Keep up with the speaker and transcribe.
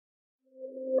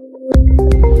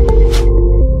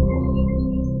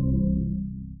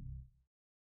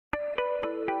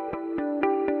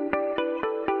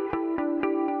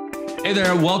Hey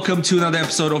there, welcome to another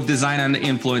episode of Design and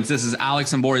Influence. This is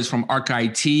Alex and Boris from Arc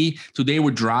IT. Today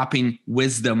we're dropping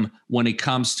wisdom when it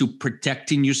comes to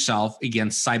protecting yourself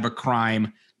against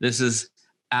cybercrime. This is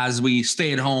as we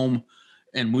stay at home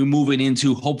and we're moving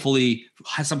into hopefully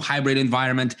some hybrid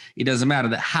environment. It doesn't matter.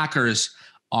 The hackers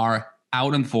are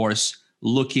out in force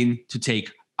looking to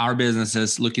take our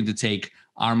businesses, looking to take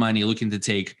our money, looking to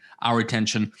take our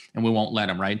attention, and we won't let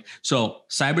them, right? So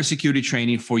cybersecurity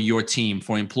training for your team,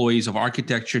 for employees of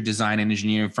architecture, design, and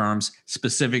engineering firms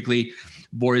specifically.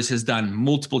 Boris has done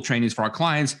multiple trainings for our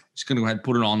clients. Just going to go ahead and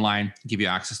put it online, give you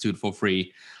access to it for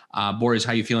free. Boris,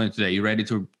 how are you feeling today? You ready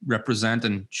to represent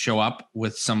and show up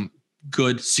with some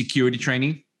good security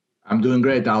training? I'm doing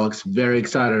great, Alex. Very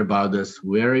excited about this.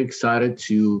 Very excited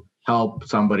to help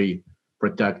somebody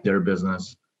protect their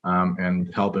business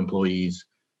and help employees,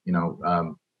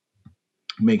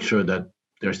 make sure that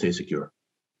they stay secure.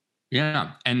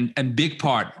 Yeah, and big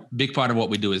part of what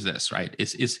we do is this, right?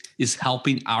 Is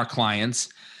helping our clients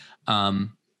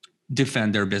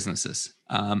defend their businesses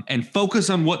and focus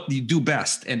on what you do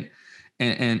best and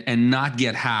not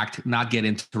get hacked, not get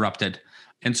interrupted.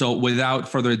 And so, without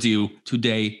further ado,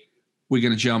 today we're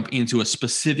going to jump into a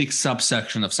specific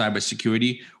subsection of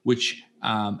cybersecurity, which,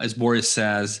 as Boris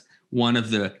says, one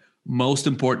of the most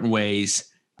important ways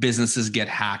businesses get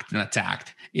hacked and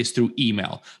attacked is through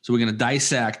email. So we're going to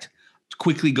dissect,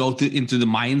 quickly go into the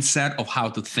mindset of how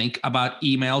to think about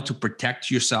email to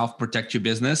protect yourself, protect your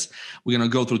business. We're going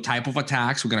to go through type of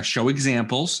attacks. We're going to show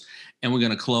examples, and we're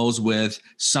going to close with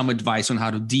some advice on how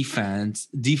to defend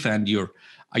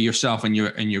yourself and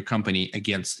your company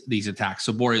against these attacks.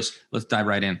 So Boris, let's dive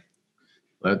right in.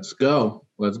 Let's go.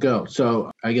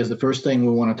 So I guess the first thing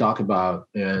we want to talk about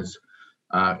is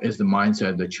the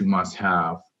mindset that you must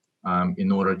have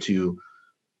in order to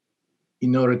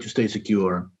stay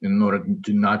secure, in order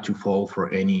to not to fall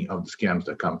for any of the scams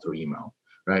that come through email,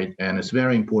 right? And it's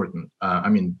very important.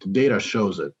 The data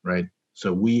shows it, right?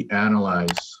 So we analyze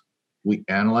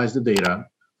the data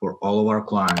for all of our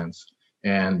clients,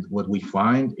 and what we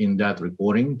find in that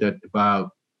reporting that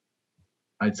about,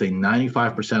 I'd say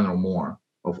 95% or more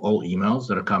of all emails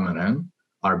that are coming in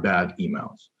are bad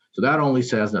emails. So that only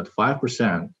says that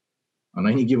 5% on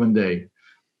any given day,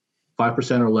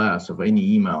 5% or less of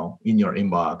any email in your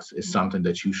inbox is something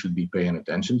that you should be paying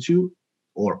attention to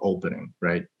or opening,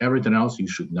 right? Everything else you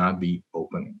should not be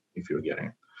opening if you're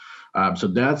getting. So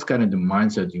that's kind of the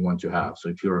mindset you want to have. So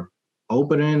if you're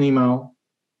opening an email,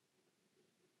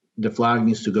 the flag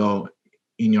needs to go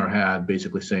in your head,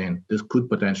 basically saying, this could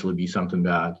potentially be something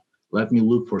bad. Let me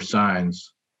look for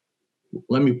signs.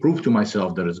 Let me prove to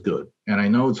myself that it's good. And I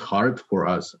know it's hard for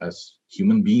us as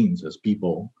human beings, as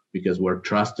people, because we're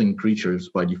trusting creatures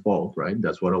by default, right?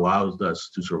 That's what allows us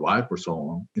to survive for so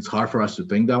long. It's hard for us to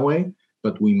think that way,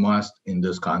 but we must, in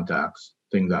this context,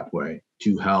 think that way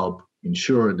to help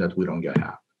ensure that we don't get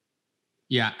hacked.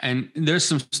 Yeah, and there's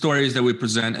some stories that we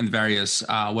present in various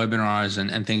webinars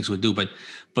and things we do, but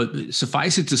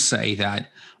suffice it to say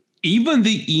that even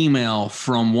the email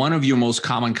from one of your most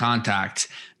common contacts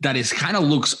that is kind of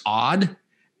looks odd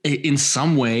in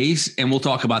some ways, and we'll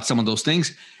talk about some of those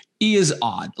things, is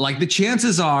odd. Like the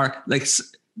chances are, like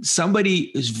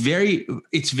somebody is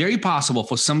it's very possible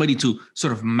for somebody to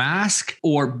sort of mask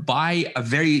or buy a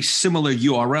very similar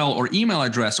URL or email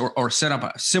address or set up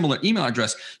a similar email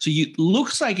address. So it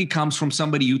looks like it comes from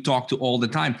somebody you talk to all the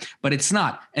time, but it's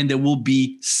not. And there will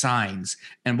be signs.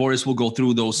 And Boris will go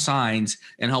through those signs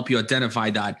and help you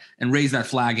identify that and raise that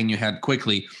flag in your head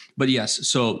quickly. But yes,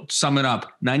 so to sum it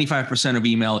up, 95% of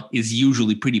email is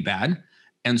usually pretty bad.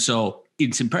 And so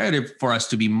it's imperative for us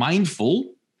to be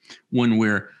mindful when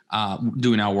we're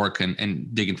doing our work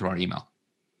and digging through our email.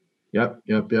 Yep.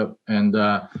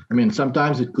 And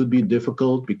sometimes it could be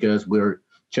difficult because we're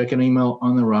checking email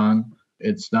on the run.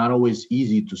 It's not always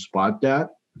easy to spot that.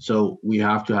 So we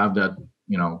have to have that,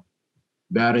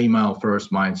 bad email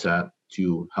first mindset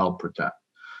to help protect.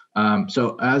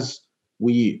 So as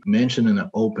we mentioned in the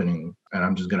opening, and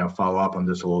I'm just going to follow up on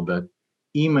this a little bit,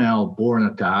 email-borne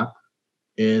attack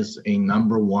is a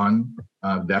number one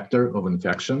vector of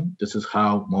infection. This is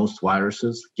how most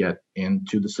viruses get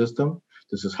into the system.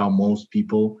 This is how most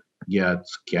people get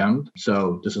scammed.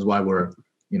 So this is why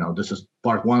this is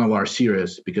part one of our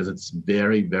series, because it's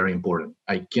very, very important.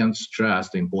 I can't stress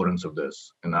the importance of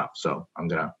this enough. So I'm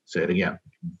going to say it again.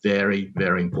 Very,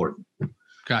 very important.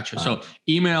 Gotcha. So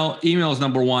email is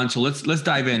number one. So let's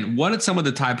dive in. What are some of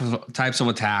the types of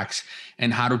attacks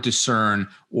and how to discern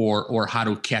or how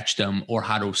to catch them or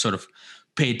how to sort of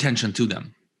pay attention to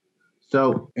them?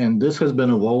 So, and this has been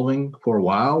evolving for a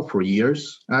while, for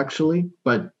years actually,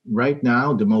 but right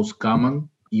now the most common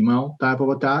email type of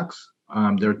attacks,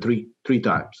 there are three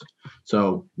types.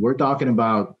 So we're talking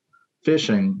about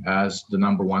phishing as the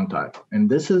number one type. And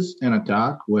this is an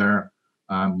attack where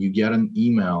you get an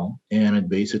email and it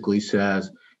basically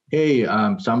says, hey,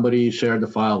 somebody shared the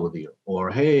file with you, or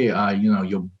hey,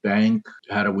 your bank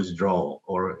had a withdrawal,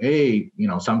 or hey,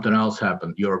 something else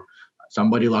happened.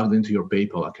 Somebody logged into your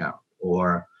PayPal account,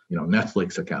 or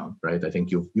Netflix account, right? I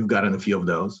think you've gotten a few of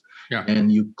those. Yeah. And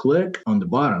you click on the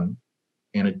button,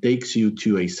 and it takes you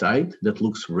to a site that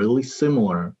looks really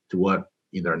similar to what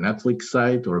either a Netflix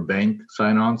site or a bank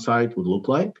sign-on site would look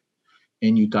like.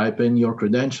 And you type in your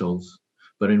credentials,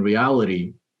 but in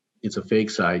reality, it's a fake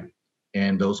site.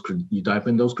 And you type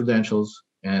in those credentials,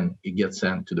 and it gets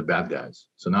sent to the bad guys.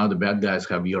 So now the bad guys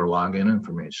have your login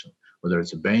information, whether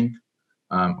it's a bank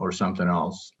or something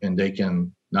else, and they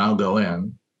can now go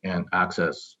in and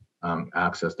access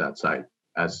that site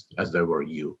as they were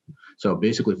you. So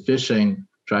basically, phishing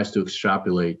tries to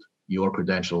extrapolate your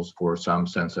credentials for some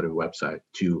sensitive website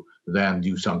to then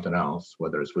do something else,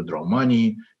 whether it's withdraw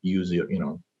money, use your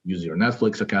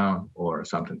Netflix account, or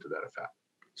something to that effect.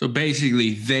 So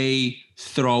basically, they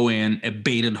throw in a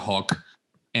baited hook,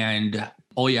 and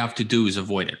all you have to do is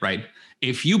avoid it, right?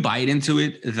 If you bite into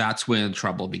it, that's when the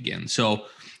trouble begins. So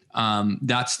I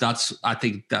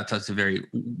think that's a very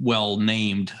well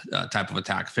named type of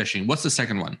attack, phishing. What's the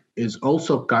second one? It's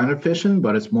also kind of phishing,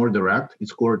 but it's more direct.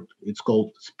 It's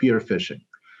called spear phishing.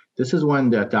 This is when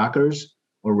the attackers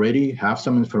already have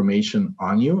some information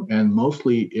on you, and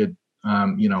mostly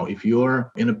if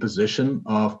you're in a position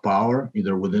of power,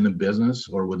 either within a business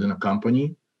or within a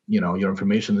company, your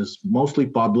information is mostly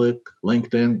public.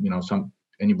 LinkedIn,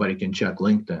 anybody can check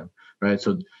LinkedIn, right?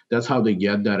 So that's how they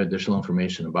get that additional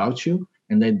information about you.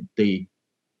 And then they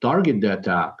target the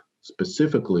attack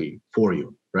specifically for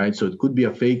you, right? So it could be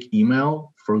a fake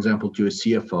email, for example, to a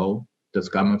CFO that's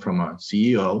coming from a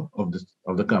CEO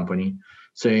of the company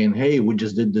saying, hey, we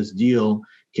just did this deal.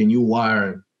 Can you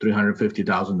wire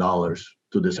 $350,000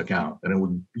 to this account? And it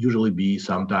would usually be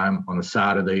sometime on a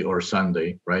Saturday or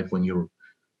Sunday, right? When you're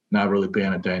not really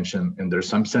paying attention and there's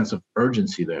some sense of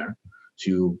urgency there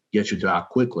to get you to act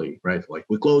quickly, right? Like,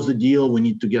 we closed the deal, we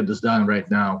need to get this done right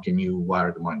now. Can you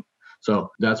wire the money? So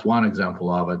that's one example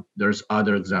of it. There's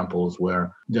other examples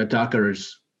where the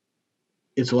attackers,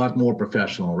 it's a lot more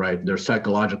professional, right? There's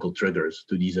psychological triggers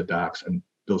to these attacks, and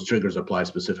those triggers apply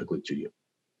specifically to you.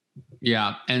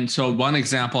 Yeah. And so one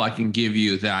example I can give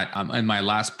you that in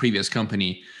my previous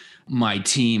company, my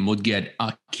team would get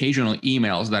occasional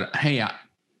emails that, hey,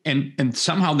 and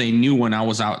somehow they knew when I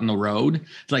was out on the road.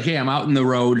 It's like, hey, I'm out in the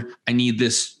road. I need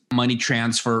this money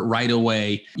transfer right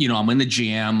away. I'm in the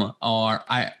gym, or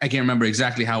I can't remember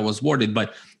exactly how it was worded.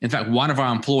 But in fact, one of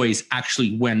our employees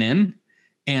actually went in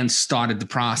and started the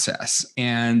process.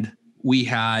 And we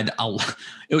had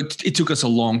it took us a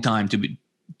long time to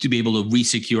be able to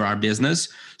resecure our business.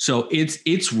 So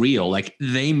it's real. Like,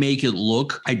 they make it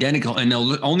look identical, and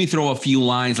they'll only throw a few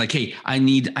lines like, hey, I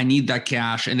need that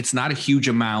cash. And it's not a huge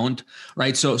amount,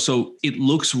 right? So it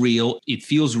looks real, it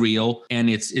feels real. And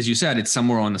it's, as you said, it's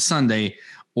somewhere on a Sunday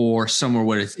or somewhere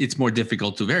where it's more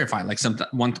difficult to verify. Like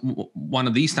one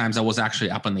of these times I was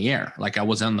actually up in the air, like I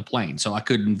was on the plane, so I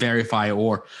couldn't verify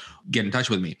or get in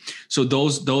touch with me. So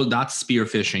that's spear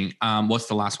phishing. What's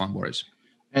the last one, Boris?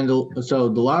 And so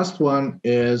the last one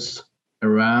is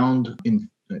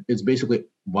it's basically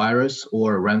virus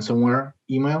or ransomware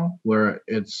email, where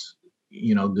it's,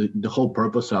 the whole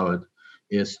purpose of it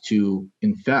is to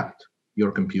infect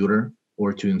your computer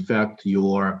or to infect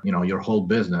your whole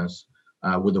business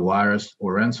with a virus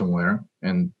or ransomware.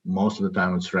 And most of the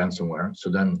time it's ransomware. So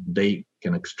then they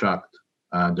can extract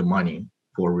the money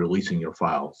for releasing your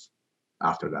files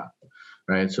after that,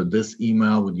 right? So this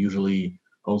email would usually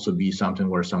also be something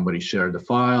where somebody shared the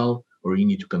file, or you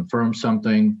need to confirm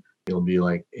something. It'll be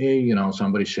like, hey,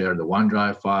 somebody shared the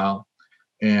OneDrive file.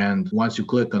 And once you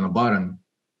click on a button,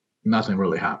 nothing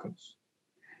really happens.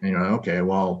 And you're like, okay,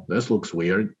 well, this looks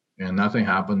weird. And nothing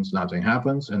happens.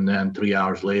 And then 3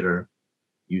 hours later,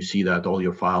 you see that all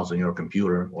your files on your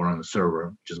computer or on the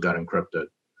server just got encrypted,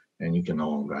 and you can no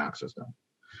longer access them.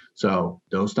 So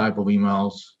those type of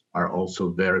emails are also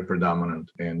very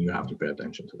predominant, and you have to pay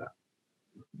attention to that.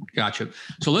 Gotcha.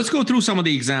 So let's go through some of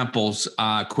the examples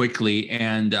quickly,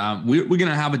 and we're going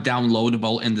to have it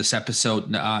downloadable in this episode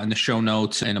in the show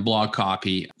notes and a blog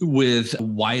copy with a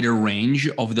wider range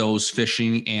of those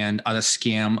phishing and other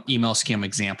email scam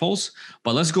examples.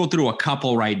 But let's go through a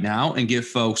couple right now and give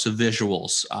folks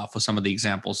visuals for some of the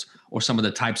examples or some of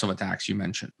the types of attacks you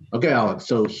mentioned. Okay, Alex.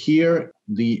 So here,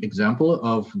 the example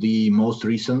of the most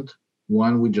recent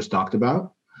one we just talked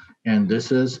about, and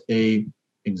this is a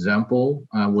example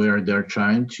where they're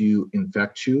trying to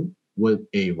infect you with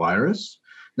a virus.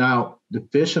 Now, the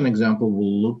phishing example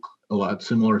will look a lot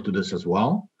similar to this as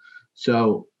well.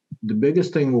 So the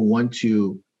biggest thing we want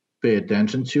to pay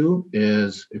attention to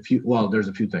is there's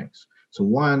a few things. So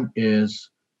one is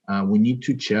we need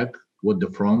to check what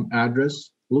the from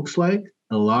address looks like.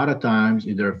 A lot of times,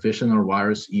 either a phishing or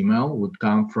virus email would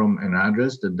come from an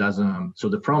address that doesn't. So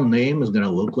the from name is going to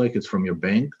look like it's from your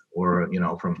bank, or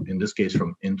from, in this case,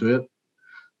 from Intuit.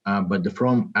 But the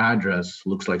from address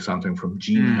looks like something from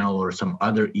Gmail or some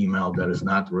other email that is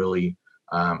not really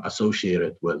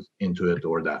associated with Intuit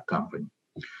or that company,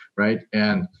 right?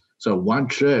 And so one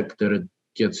trick that it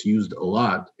gets used a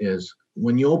lot is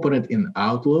when you open it in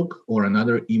Outlook or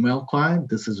another email client.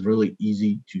 This is really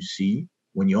easy to see.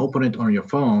 When you open it on your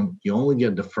phone, you only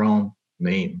get the from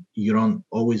name. You don't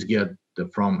always get the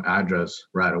from address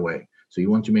right away. So you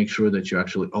want to make sure that you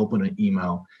actually open an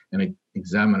email and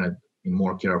examine it in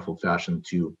more careful fashion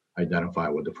to identify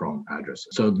what the from address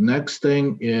is. So the next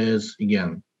thing is,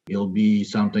 again, it'll be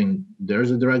something,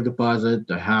 there's a direct deposit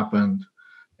that happened,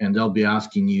 and they'll be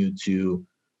asking you to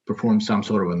perform some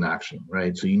sort of an action,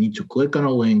 right? So you need to click on a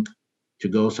link to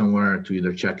go somewhere to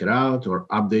either check it out or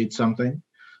update something.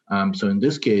 So in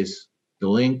this case, the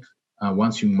link,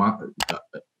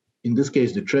 in this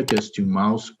case, the trick is to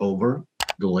mouse over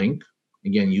the link,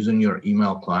 again, using your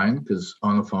email client, because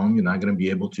on the phone, you're not going to be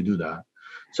able to do that.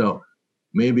 So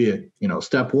maybe,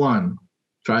 step one,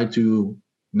 try to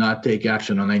not take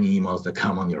action on any emails that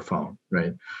come on your phone,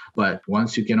 right? But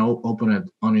once you can open it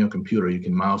on your computer, you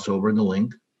can mouse over the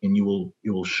link, and it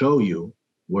will show you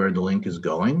where the link is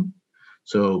going.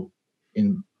 So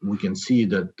we can see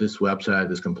that this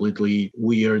website is completely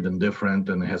weird and different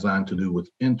and has nothing to do with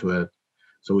Intuit.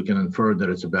 So we can infer that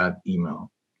it's a bad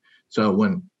email. So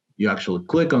when you actually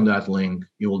click on that link,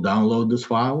 you will download this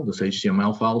file, this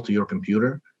HTML file, to your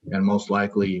computer, and most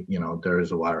likely, there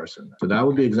is a virus in there. So that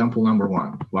would be example number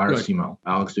one, virus email.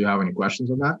 Alex, do you have any questions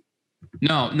on that?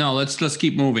 No. Let's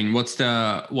keep moving. What's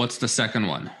the second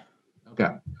one?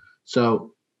 Okay,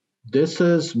 so this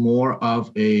is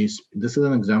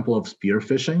an example of spear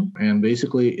phishing, and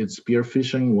basically it's spear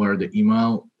phishing where the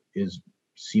email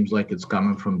seems like it's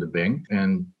coming from the bank,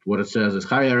 and what it says is,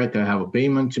 "Hi Eric, I have a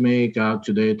payment to make out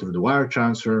today through the wire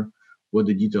transfer. What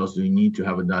the details do you need to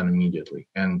have it done immediately?"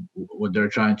 And what they're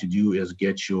trying to do is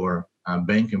get your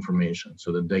bank information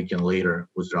so that they can later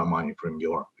withdraw money from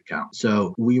your account.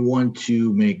 So we want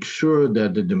to make sure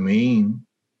that the domain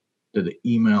that the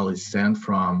email is sent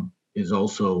from is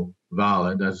also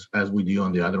valid, as we do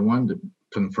on the other one, to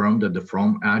confirm that the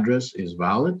from address is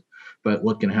valid. But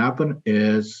what can happen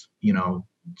is,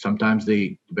 sometimes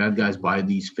the bad guys buy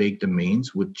these fake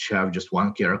domains which have just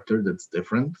one character that's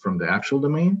different from the actual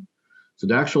domain. So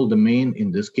the actual domain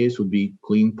in this case would be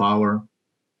Clean Power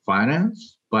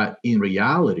Finance, but in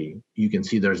reality, you can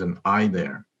see there's an I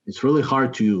there. It's really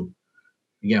hard to,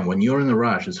 again, when you're in a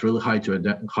rush, it's really hard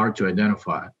to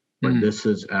identify. But this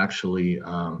is actually,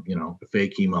 a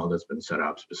fake email that's been set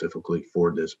up specifically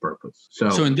for this purpose.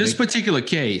 So in this particular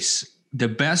case, the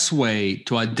best way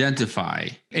to identify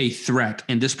a threat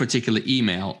in this particular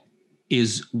email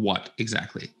is what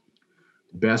exactly?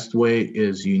 The best way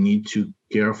is you need to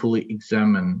carefully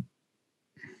examine.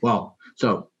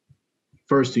 So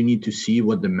first you need to see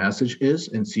what the message is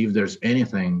and see if there's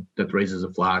anything that raises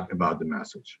a flag about the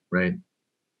message, right?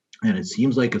 And it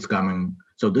seems like it's coming.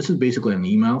 So this is basically an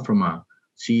email from a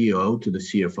CEO to the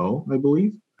CFO, I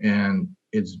believe. And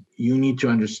you need to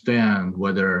understand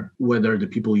whether the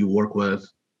people you work with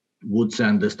would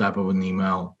send this type of an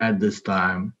email at this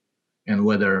time, and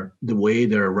whether the way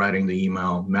they're writing the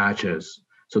email matches.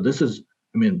 So this is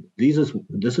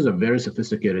a very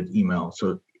sophisticated email.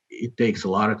 So it takes a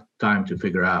lot of time to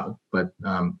figure out. But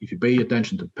if you pay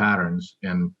attention to patterns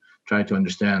and try to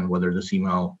understand whether this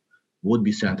email would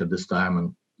be sent at this time,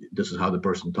 and this is how the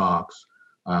person talks,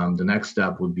 the next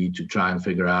step would be to try and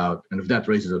figure out, and if that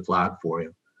raises a flag for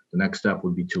you, the next step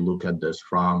would be to look at this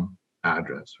from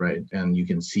address, right? And you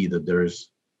can see that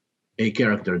there's a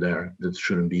character there that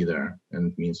shouldn't be there,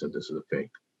 and it means that this is a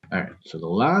fake. All right, so the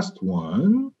last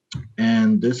one,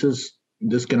 and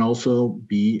this can also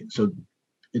be, so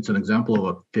it's an example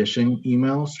of a phishing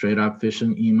email, straight up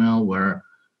phishing email, where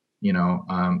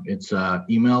it's an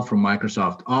email from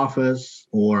Microsoft Office,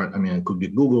 or it could be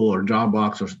Google or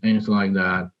Dropbox or anything like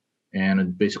that. And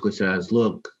it basically says,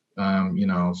 look,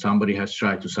 somebody has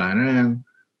tried to sign in.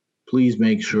 Please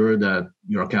make sure that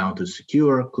your account is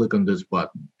secure. Click on this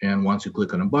button. And once you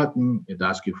click on a button, it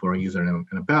asks you for a username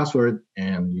and a password,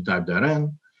 and you type that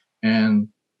in. And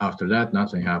after that,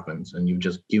 nothing happens. And you've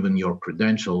just given your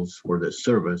credentials for this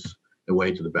service,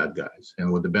 away to the bad guys.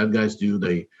 And what the bad guys do,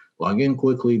 they log in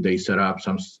quickly, they set up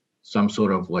some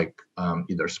sort of like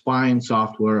either spying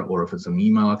software, or if it's an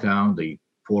email account, they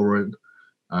forward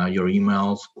your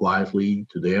emails quietly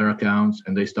to their accounts,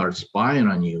 and they start spying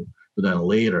on you to then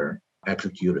later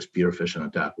execute a spear phishing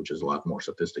attack, which is a lot more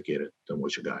sophisticated than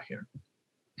what you got here.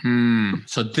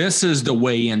 So this is the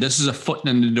way in. This is a foot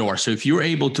in the door. So if you're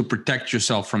able to protect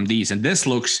yourself from these, and this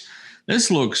looks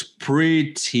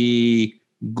pretty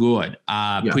good,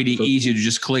 pretty easy to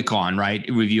just click on, right?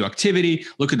 Review activity,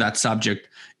 look at that subject,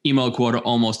 email quota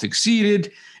almost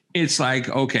exceeded. It's like,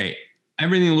 okay,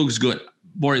 everything looks good.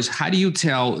 Boris, how do you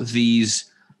tell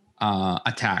these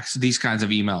attacks, these kinds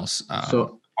of emails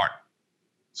apart?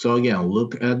 So again,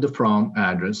 look at the from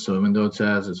address. So even though it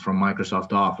says it's from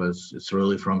Microsoft Office, it's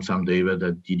really from some David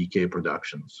at DDK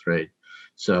Productions, right?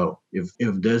 So if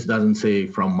this doesn't say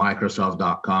from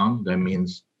Microsoft.com, that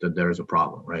means that there is a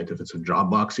problem, right? If it's a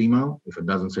Dropbox email, if it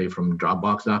doesn't say from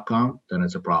Dropbox.com, then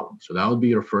it's a problem. So that would be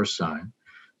your first sign.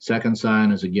 Second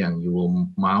sign is, again, you will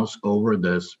mouse over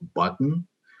this button,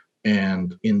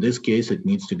 and in this case, it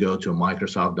needs to go to a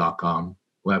Microsoft.com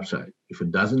website. If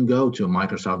it doesn't go to a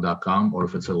Microsoft.com, or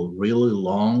if it's a really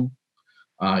long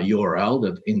URL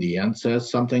that in the end says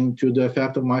something to the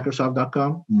effect of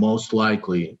Microsoft.com, most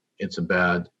likely it's a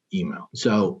bad email.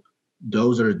 So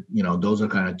those are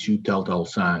kind of two telltale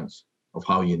signs of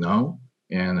how you know.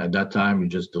 And at that time, you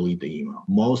just delete the email.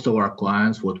 Most of our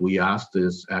clients, what we asked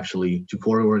is actually to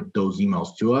forward those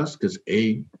emails to us, because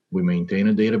A, we maintain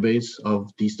a database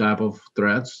of these type of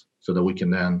threats so that we can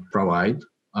then provide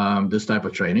this type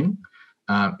of training.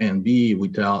 And B, we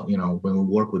tell, when we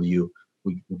work with you,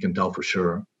 we can tell for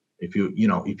sure. If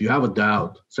you have a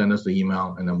doubt, send us the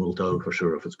email, and then we'll tell you for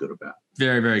sure if it's good or bad.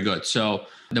 Very, very good. So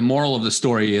the moral of the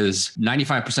story is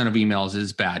 95% of emails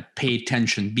is bad. Pay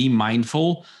attention, be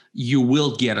mindful. You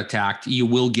will get attacked, you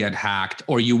will get hacked,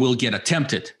 or you will get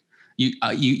attempted.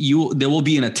 There will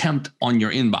be an attempt on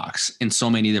your inbox in so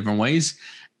many different ways.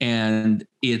 And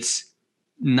it's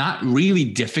not really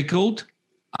difficult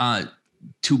to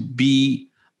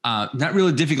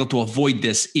avoid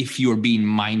this if you're being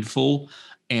mindful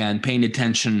and paying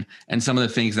attention. And some of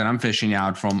the things that I'm fishing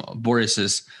out from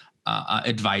Boris's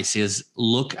advice is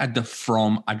look at the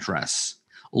from address,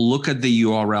 look at the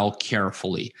URL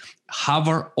carefully,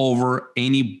 hover over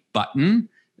any button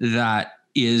that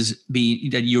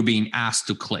you're being asked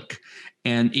to click.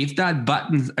 And if that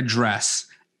button's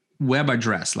web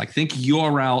address, like think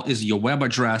URL is your web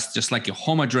address, just like your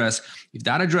home address. If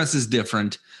that address is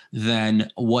different than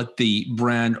what the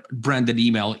branded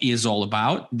email is all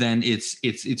about, then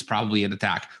it's probably an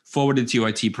attack. Forward it to your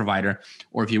IT provider,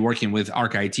 or if you're working with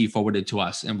Arc IT, forward it to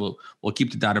us, and we'll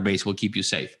keep the database. We'll keep you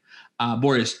safe.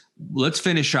 Boris, let's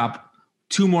finish up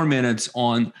 2 more minutes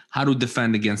on how to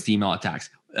defend against email attacks.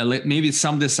 Maybe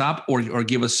sum this up, or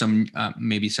give us some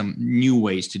new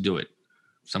ways to do it.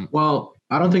 Well,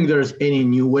 I don't think there's any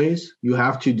new ways. You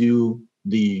have to do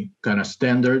the kind of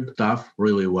standard stuff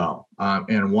really well.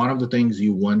 And one of the things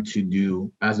you want to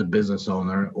do as a business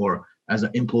owner or as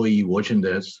an employee watching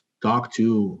this, talk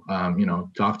to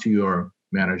your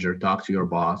manager, talk to your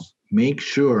boss. Make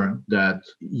sure that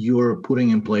you're putting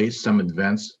in place some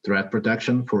advanced threat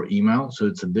protection for email. So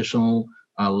it's additional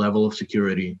level of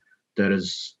security that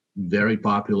is very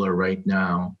popular right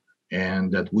now,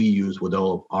 and that we use with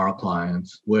all of our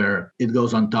clients, where it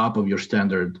goes on top of your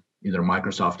standard, either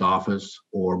Microsoft Office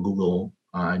or Google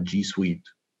G Suite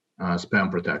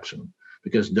spam protection,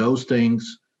 because those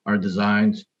things are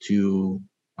designed to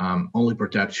only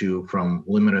protect you from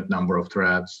limited number of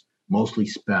threats, mostly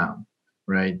spam,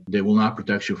 right? They will not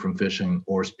protect you from phishing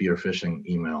or spear phishing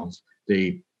emails.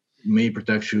 They may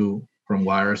protect you from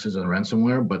viruses and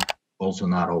ransomware, but also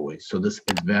not always. So this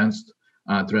advanced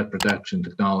threat protection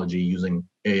technology using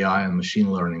AI and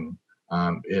machine learning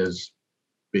is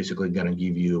basically going to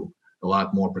give you a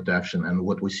lot more protection. And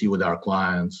what we see with our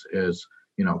clients is,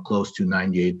 close to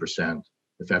 98%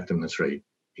 effectiveness rate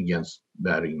against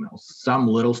bad emails. Some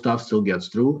little stuff still gets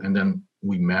through, and then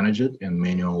we manage it and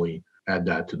manually add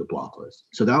that to the block list.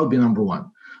 So that would be number one.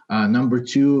 Number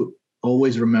two,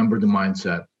 always remember the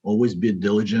mindset. Always be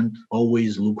diligent.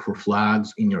 Always look for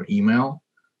flags in your email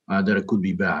that it could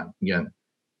be bad. Again,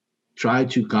 try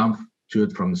to come to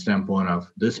it from the standpoint of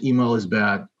this email is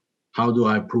bad. How do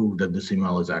I prove that this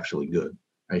email is actually good?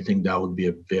 I think that would be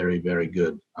a very, very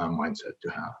good mindset to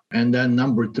have. And then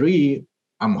number three,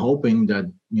 I'm hoping that,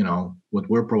 what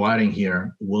we're providing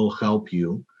here will help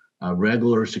you.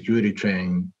 Regular security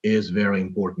training is very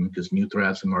important because new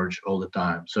threats emerge all the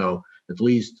time. So at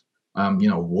least,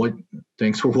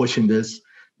 thanks for watching this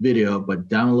video, but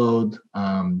download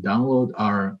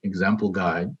our example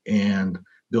guide and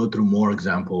go through more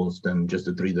examples than just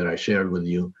the 3 that I shared with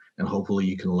you, and hopefully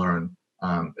you can learn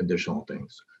additional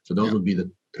things. So those would be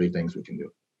the 3 things we can do.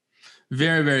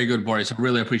 Very, very good, Boris. I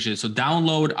really appreciate it. So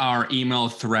download our email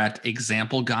threat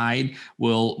example guide.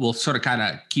 We'll sort of kind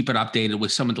of keep it updated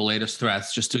with some of the latest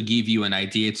threats just to give you an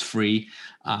idea. It's free.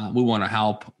 We want to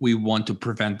help. We want to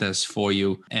prevent this for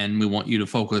you, and we want you to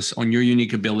focus on your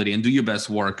unique ability and do your best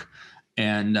work.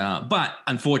 And but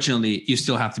unfortunately, you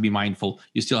still have to be mindful.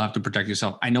 You still have to protect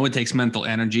yourself. I know it takes mental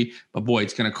energy, but boy,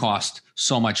 it's going to cost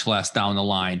so much less down the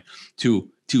line to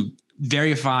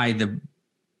verify the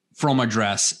from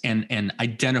address and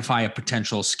identify a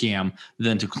potential scam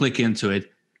than to click into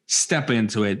it, step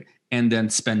into it, and then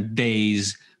spend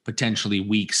days, potentially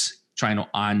weeks, trying to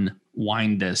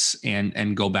unwind this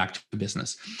and go back to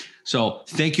business. So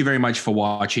thank you very much for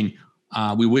watching.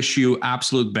 We wish you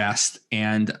absolute best.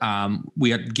 And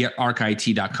we at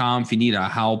getarchit.com. If you need our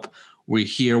help, we're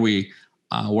here. We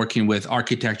working with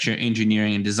architecture,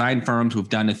 engineering, and design firms. We've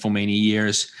done it for many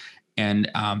years.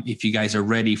 And if you guys are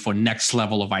ready for next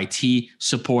level of IT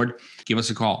support, give us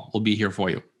a call. We'll be here for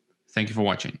you. Thank you for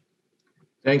watching.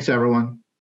 Thanks, everyone.